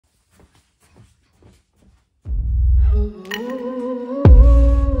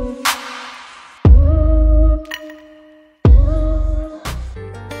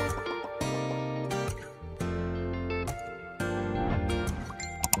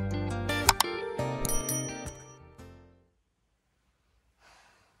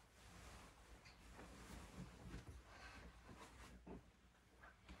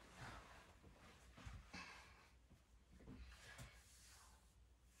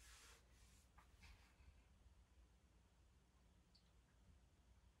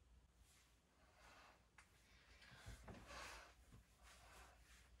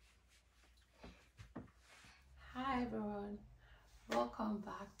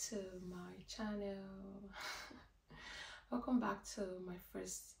to my channel. Welcome back to my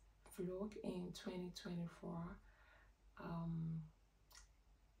first vlog in 2024.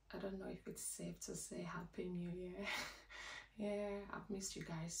 I don't know if it's safe to say Happy New Year. Yeah, I've missed you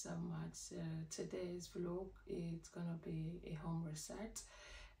guys so much. Today's vlog is gonna be a home reset,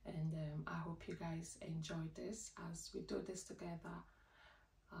 and I hope you guys enjoy this as we do this together.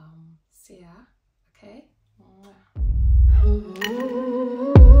 See ya. Okay.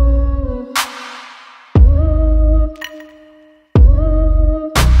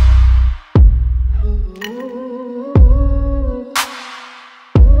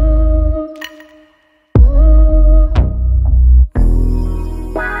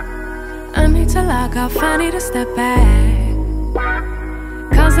 I need to step back.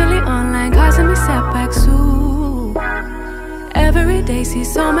 Constantly online, causing me setbacks too. Every day see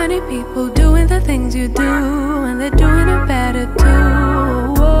so many people doing the things you do, and they're doing it better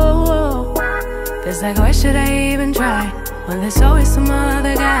too. Whoa, whoa. Feels like, why should I even try when there's always some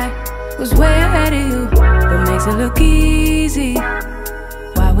other guy who's way ahead of you, but makes it look easy.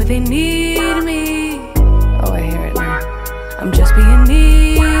 Why would they need me? Oh, I hear it now. I'm just being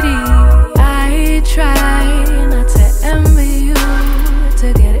needy. I try not to envy you,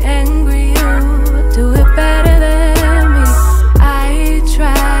 to get angry you do it better than me. I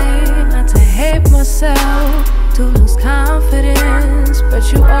try not to hate myself, to lose confidence,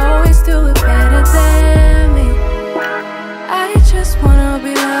 but you always do it better than me. I just wanna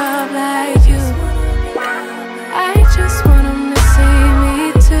be loved like you. I just want them to see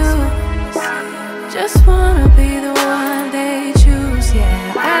me too. Just wanna be the one they choose.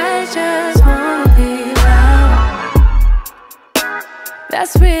 Yeah, I just wanna be loved.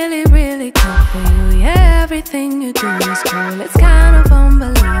 That's really, really cool for you. Yeah, everything you do is cool. It's kind of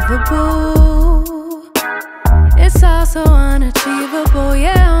unbelievable. It's also unachievable.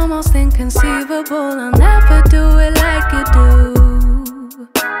 Yeah, almost inconceivable. I'll never do it like you do.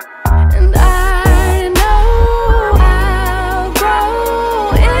 And I know I'll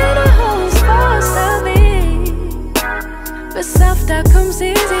grow in a whole supposed to be, but self-doubt comes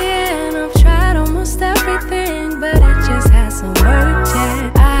easy, and I've tried almost everything, but it just hasn't worked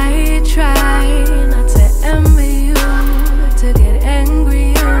yet. I try not to envy you, to get angry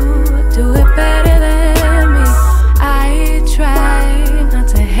you do it better than me. I try not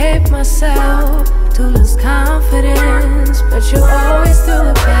to hate myself, to lose confidence, but you always do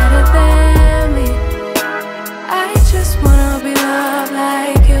it better than me. I just wanna be loved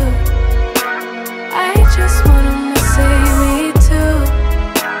like you. I just want them to see me too.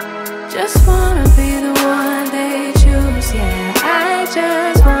 Just wanna be the one they choose. Yeah, I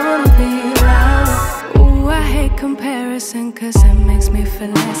just wanna be loved. Ooh, I hate comparison, cause it makes me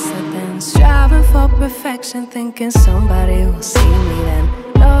feel lesser than striving for perfection, thinking somebody will see me then.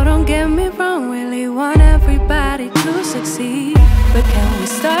 No, don't get me wrong, really want everybody to succeed, but can we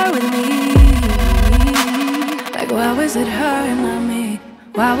start with me? Like, why was it her and not me?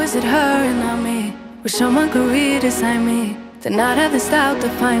 Why was it her and not me? Wish someone could redesign me, to not have the style to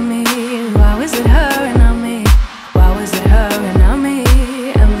find me. Why was it her and not me? Why was it her and not me?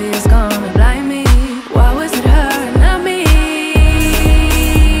 Envy is gonna blind me. Why was it her and not me?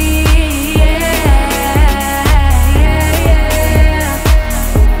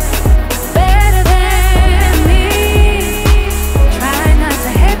 Better than me. Try not to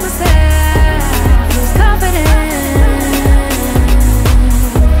hate myself, lose confidence.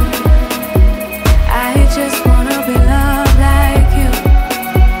 I just wanna be loved like you.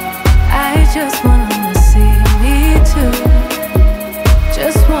 I just want them to see me too.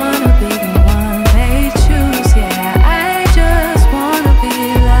 Just wanna be the one they choose. Yeah, I just wanna be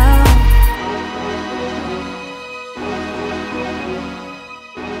loved.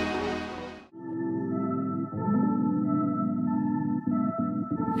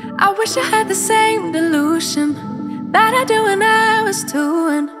 I wish I had the same delusion that I do when I was 2,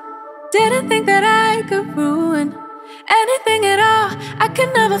 and didn't think that I could ruin anything at all. I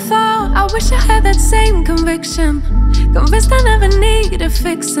could never fall. I wish I had that same conviction, convinced I never needed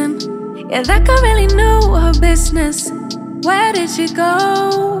fixing. Yeah, that girl really knew her business. Where did she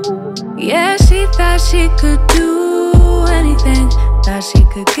go? Yeah, she thought she could do anything, thought she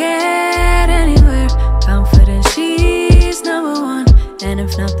could get anywhere. Confident she's number one, and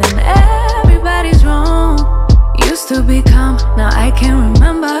if nothing, everybody's wrong. Used to be calm, now I can't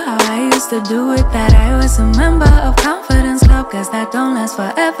remember how I used to do it. That I was a member of Confidence Club, cause that don't last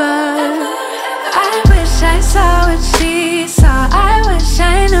forever. I wish I saw what she saw, I wish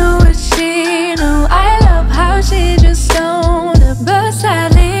I knew what she knew. I love how she just owned it, but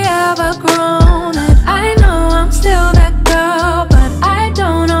sadly I've outgrown it. I know I'm still that girl, but I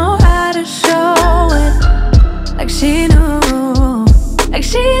don't know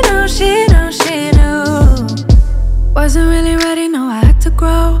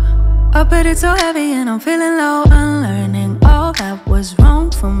but it's so heavy and I'm feeling low. Unlearning all that was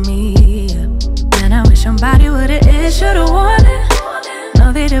wrong for me. And I wish somebody would've should've warned it.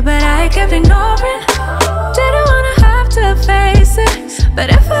 No, they did, but I kept ignoring. Didn't wanna have to face it, but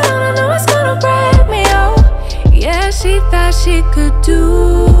if I don't know it's gonna break me, oh. Yeah, she thought she could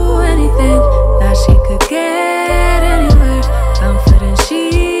do anything, thought she could get anywhere. Confident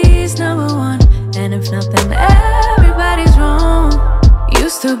she's number one, and if nothing, everybody's wrong.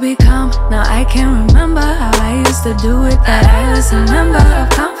 Used to be calm, now I can't remember how I used to do it. That I was a member of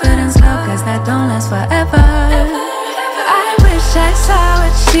confidence club, cause that don't last forever. I wish I saw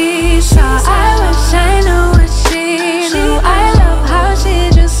what she saw, I wish I knew what she knew. I love how she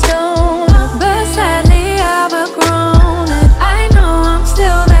just don't look, but sadly I've outgrown it. I know I'm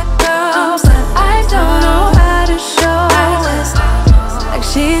still that girl, but I don't know how to show it. Like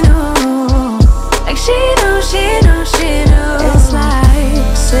she knew, like she knew, she knew, she knew. It's like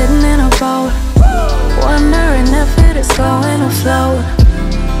sitting in a boat, wondering if it is going to float.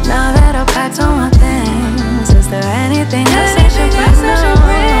 Now that I've packed all my things, is there anything else I should bring?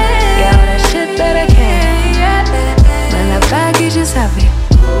 Yeah, all that shit that I can't. Man, that baggage is heavy.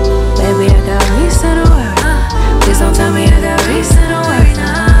 Baby, I got reason to worry. Please don't tell me I got reason to worry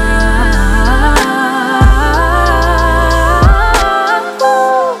now.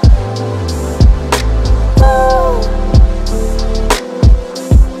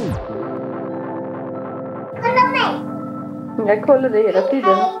 Jag kollar dig hela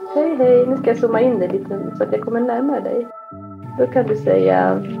tiden. Hej, hej. Nu ska jag zooma in dig lite så att jag kommer närmare dig. Då kan du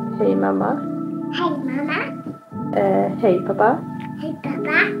säga hej mamma. Hej mamma. Hej pappa. Hej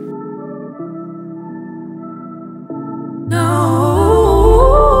pappa.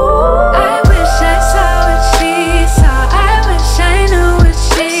 I wish I saw what she saw, I wish I knew what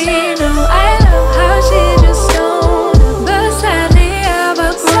she knew. I love how she just don't look, but sadly I've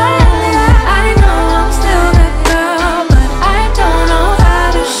outgrown it. I know I'm still that girl, but I don't know how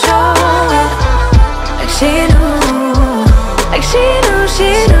to show it. Like she knew, like she knew, she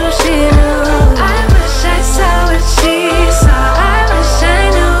knew, she knew. I wish I saw what she saw, I wish I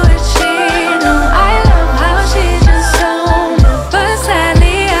knew what she knew. I love how she just don't look, but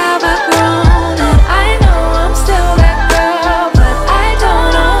sadly I've outgrown it. I know I'm still that girl, but I don't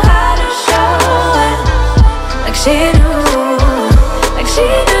know how to show it. Like she knew, like she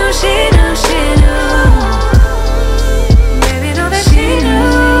knew, she knew, she knew. Baby, know that she knew,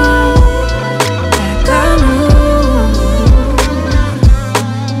 that girl knew.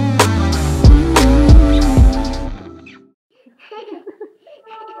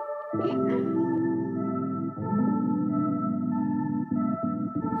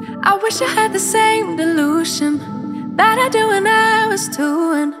 I wish I had the same delusion that I did when I was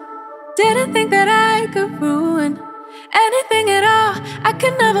 2 and didn't think that I could ruin anything at all. I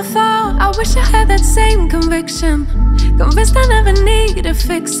could never fall. I wish I had that same conviction, convinced I never needed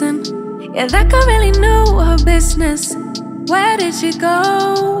fixing. Yeah, that girl really knew her business. Where did she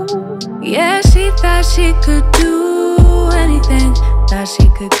go? Yeah, she thought she could do anything, thought she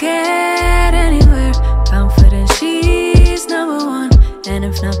could get anywhere. Confident she's number one, and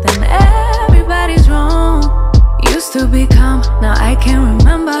if nothing, everybody's wrong. Used to be calm, now I can't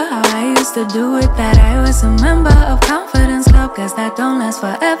remember how I used to do it. That I was a member of confidence club, cause that don't last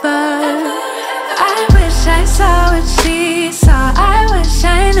forever. I wish I saw what she saw, I wish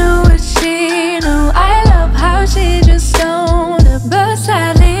I knew what she knew. I love how she just don't look, but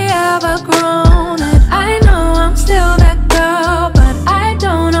sadly I've outgrown it. I know I'm still that girl, but I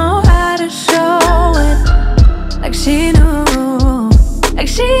don't know how to show it. Like she knew, like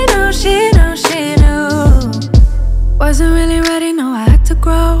she knew, she knew, she knew. Wasn't really ready, no, I had to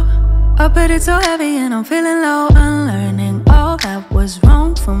grow up, but it's so heavy and I'm feeling low. Unlearning all that was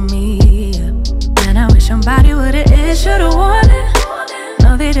wrong for me. And I wish somebody would've should've warned it.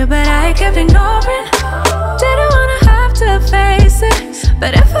 No, they did, but I kept ignoring. Didn't wanna have to face it,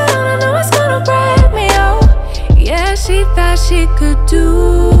 but if I don't know it's gonna break me, oh. Yeah, she thought she could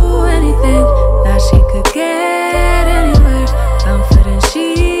do anything, thought she could get anywhere. Confident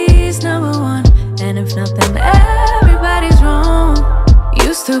she's number one, and if nothing, everybody's wrong.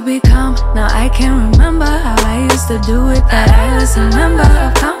 Used to be calm, now I can't remember how I used to do it. That I was a member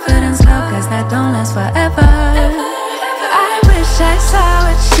of confidence club, cause that don't last forever. I wish I saw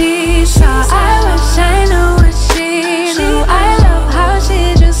what she saw, I wish I knew what she knew. I love how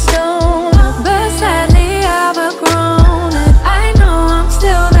she just don't look, but sadly I've outgrown it. I know I'm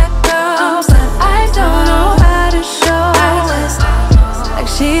still that girl, but I don't know how to show it. Like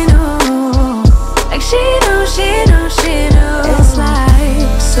she knew, like she knew, she knew, she knew. It's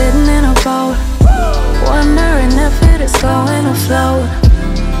like sitting in a boat, wondering if it is going to float.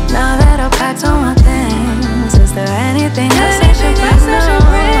 Now that I've back to one thing. Is there anything else I should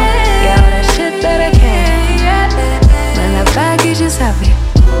bring? Yeah, all that shit that I can't. When that baggage is heavy,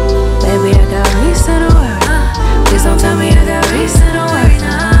 baby, I got reason to worry. Please don't tell me I got reason to worry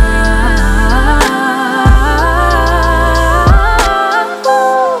now.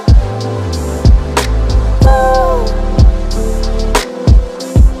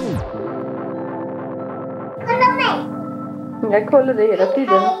 Jag kollar dig hela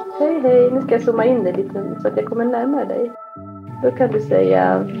tiden. Hej, hej. Nu ska jag zooma in dig lite så att jag kommer närmare dig. Då kan du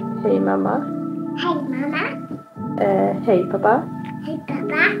säga hej mamma. Hej mamma. Hej pappa. Hej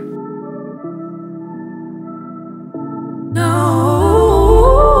pappa. No,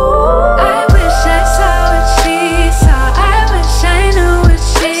 I wish I saw what she saw. I wish I knew what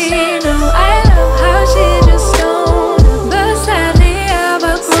she knew. I love how she just owned it, but sadly I've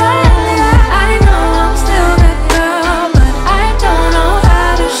outgrown it. I know I'm still that girl, but I don't know how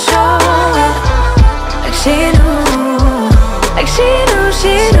to show it. Like she knew, like she knew,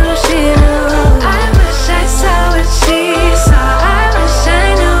 she knew, she knew. I wish I saw what she saw. I wish I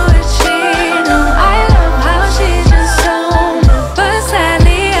knew what she knew. I love how she just owned it, but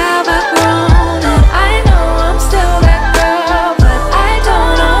sadly I've outgrown it. I know I'm still that girl, but I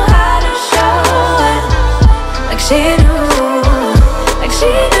don't know how to show it. Like she knew, like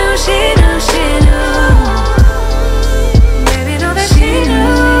she knew, she knew, she knew. Baby, know that she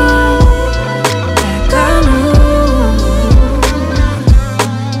knew. That girl knew.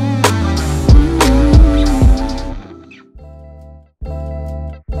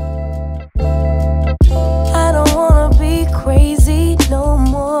 I don't wanna be crazy no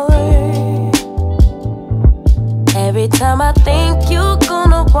more. Every time I think you're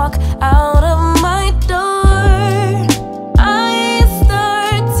gonna walk out of my door, I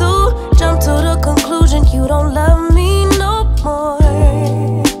start to jump to the conclusion you don't love me no more.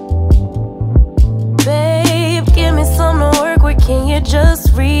 Babe, give me something to work with, can you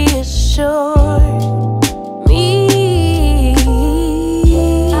just reassure me?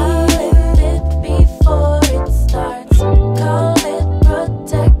 I'll end it before it starts. Call it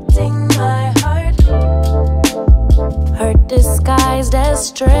protecting my heart. Hurt disguised as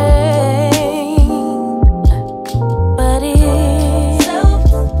strength, but it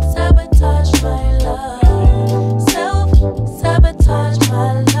self-sabotage my love. Self-sabotage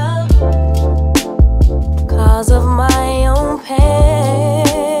my love. Cause of my own pain.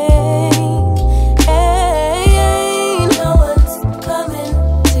 No one's coming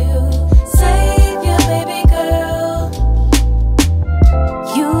to save you, baby girl.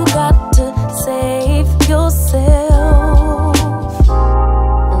 You got to save yourself.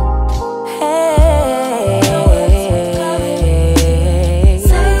 Hey,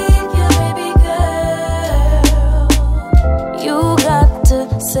 save you, baby girl. You got to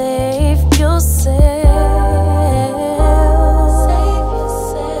save yourself. Save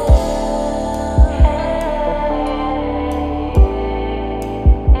yourself.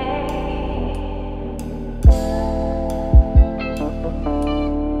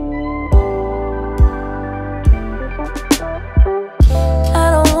 I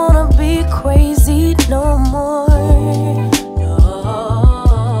don't wanna be crazy no more.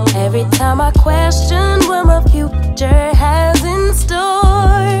 Every time I question what my future has in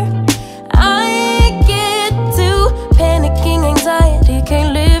store, I get to panicking anxiety.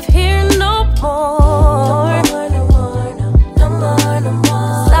 Can't live here no more. No more, no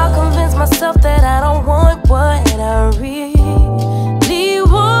more. So I'll convince myself that I don't want what I really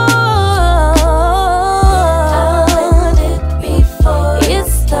want. I'll end it before it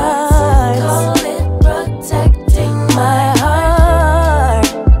starts. Call it protecting my heart.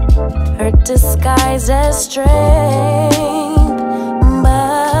 Hurt disguised as strength,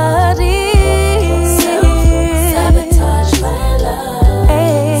 but it self-sabotage my love.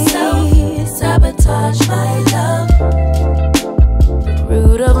 Self-sabotage my love. The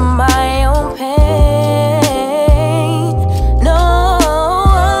root of my own pain. No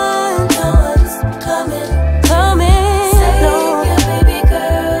one's coming. Save your baby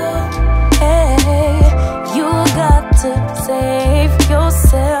girl. Hey, you got to save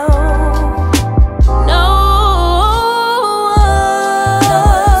yourself. No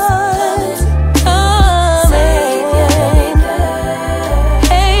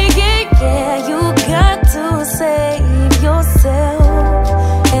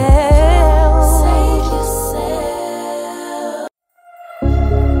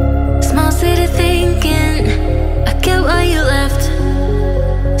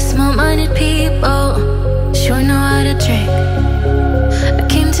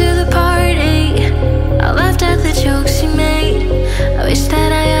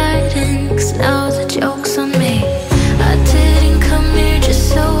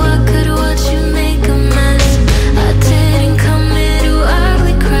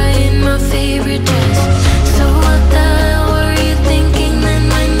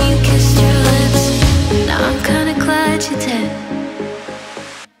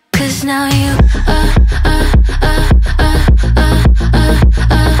 'cause now you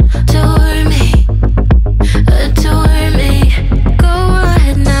adore me, adore me. Go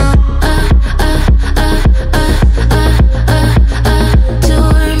ahead now,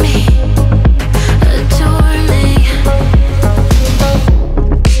 adore me, adore me.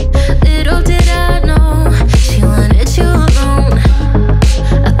 Little did I know she wanted you alone.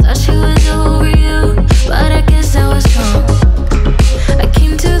 I thought she was over you, but I guess I was wrong. I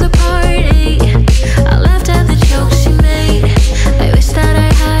came to the party,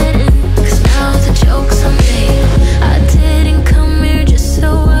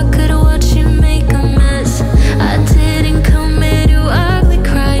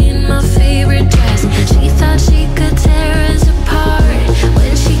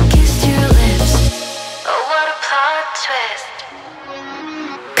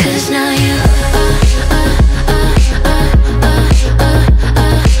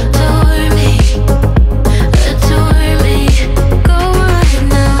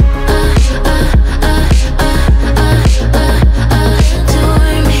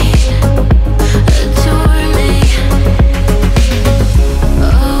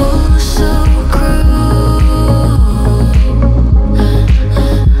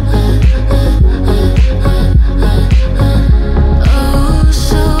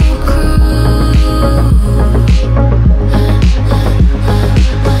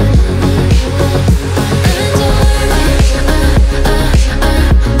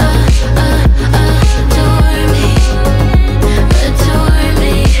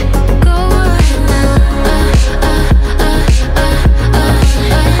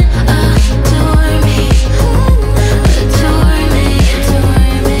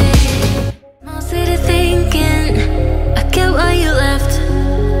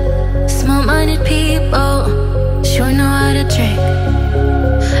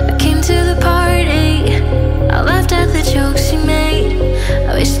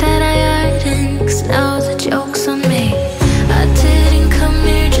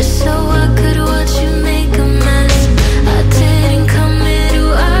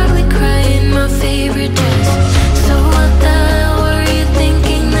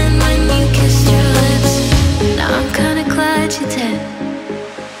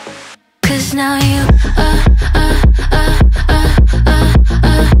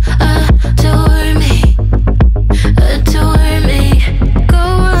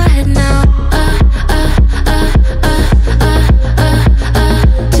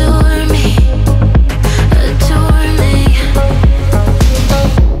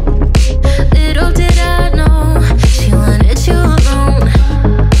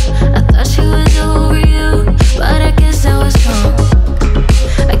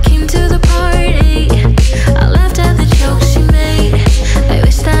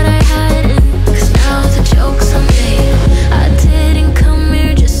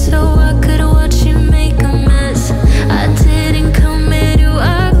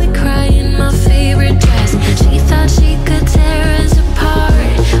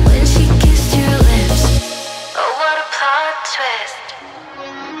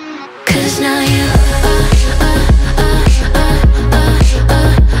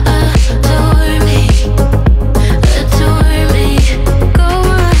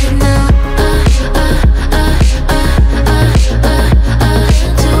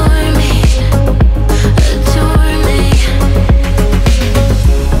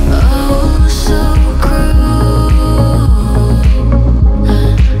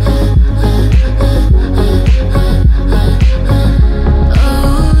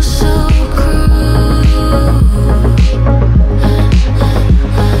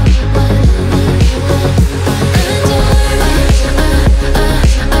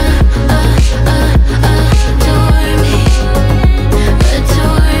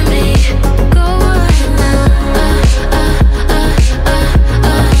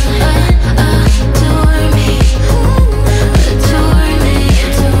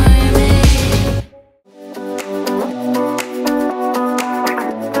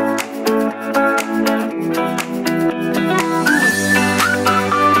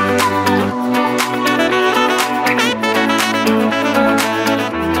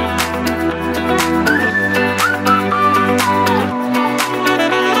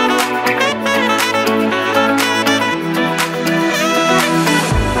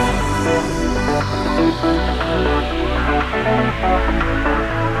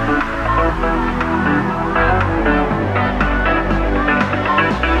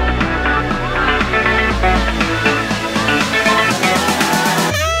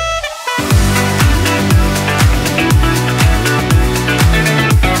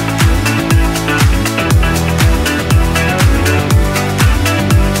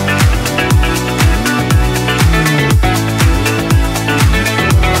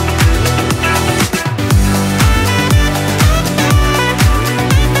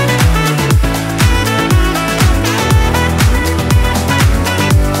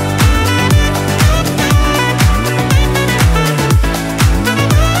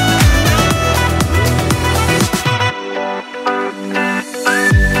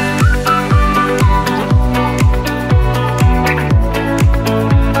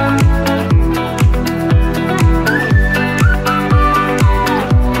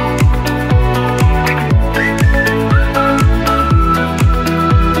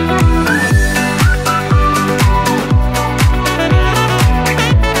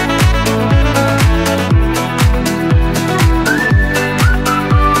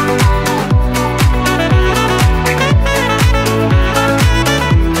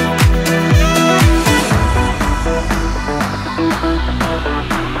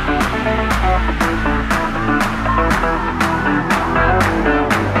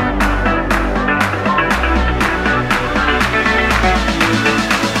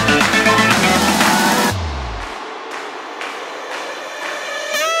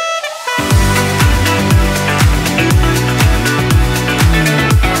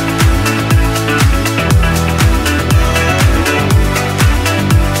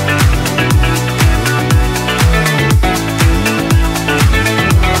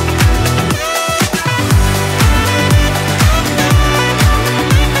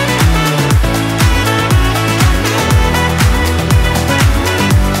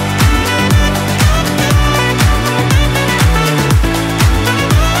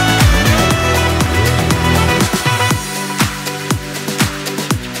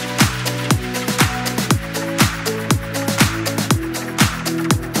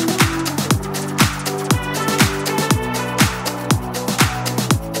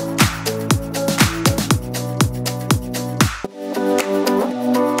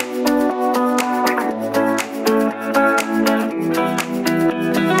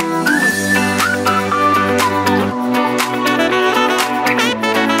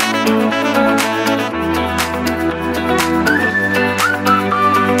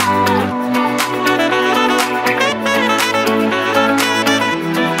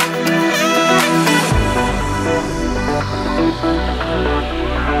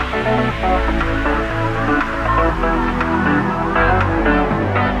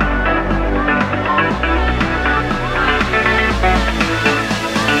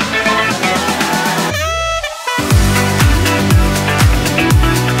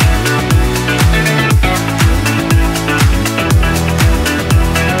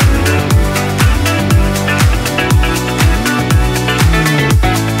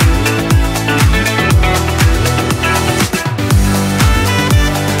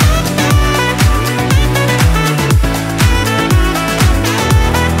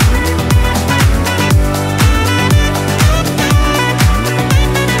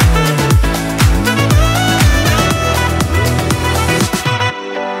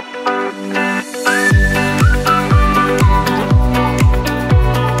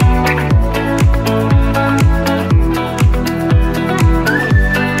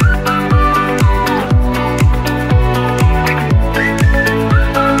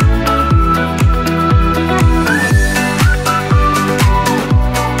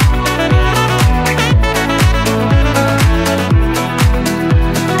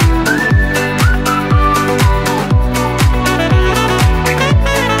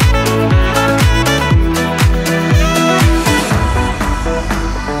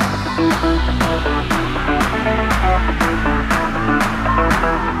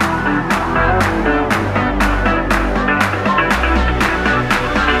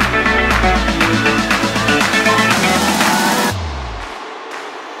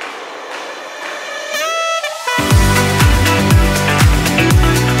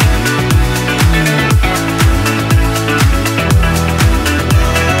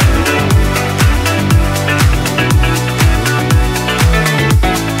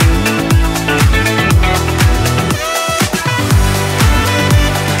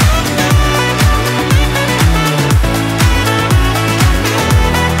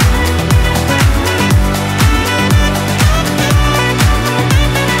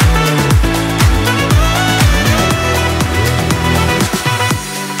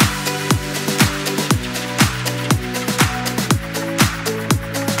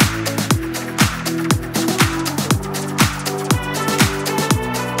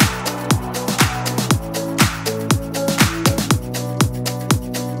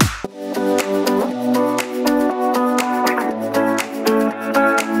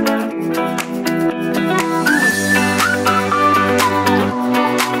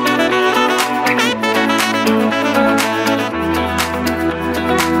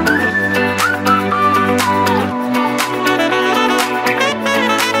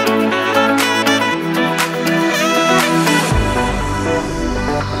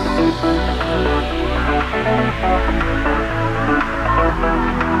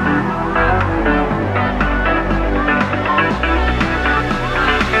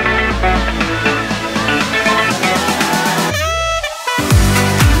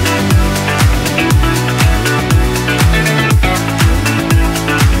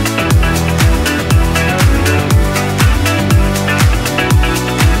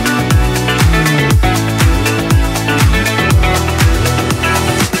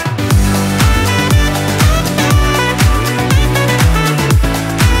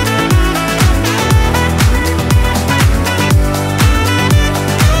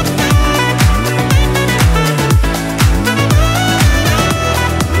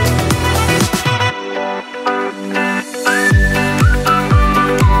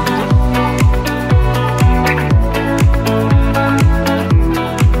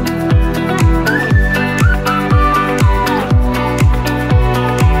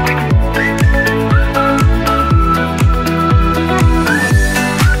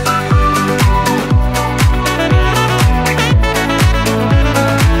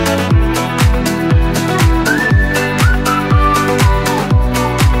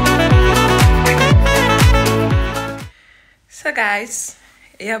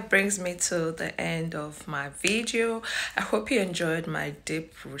 it brings me to the end of my video. I hope you enjoyed my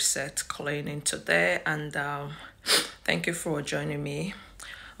deep reset cleaning today, and thank you for joining me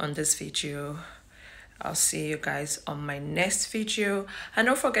on this video. I'll see you guys on my next video, and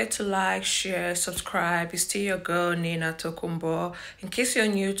don't forget to like, share, subscribe. It's still your girl Nina Tokumbo. In case you're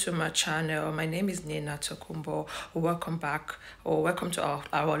new to my channel, my name is Nina Tokumbo. Welcome back, or welcome to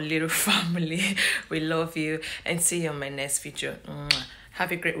our little family. We love you, and see you on my next video.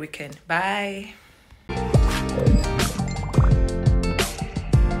 Have a great weekend. Bye.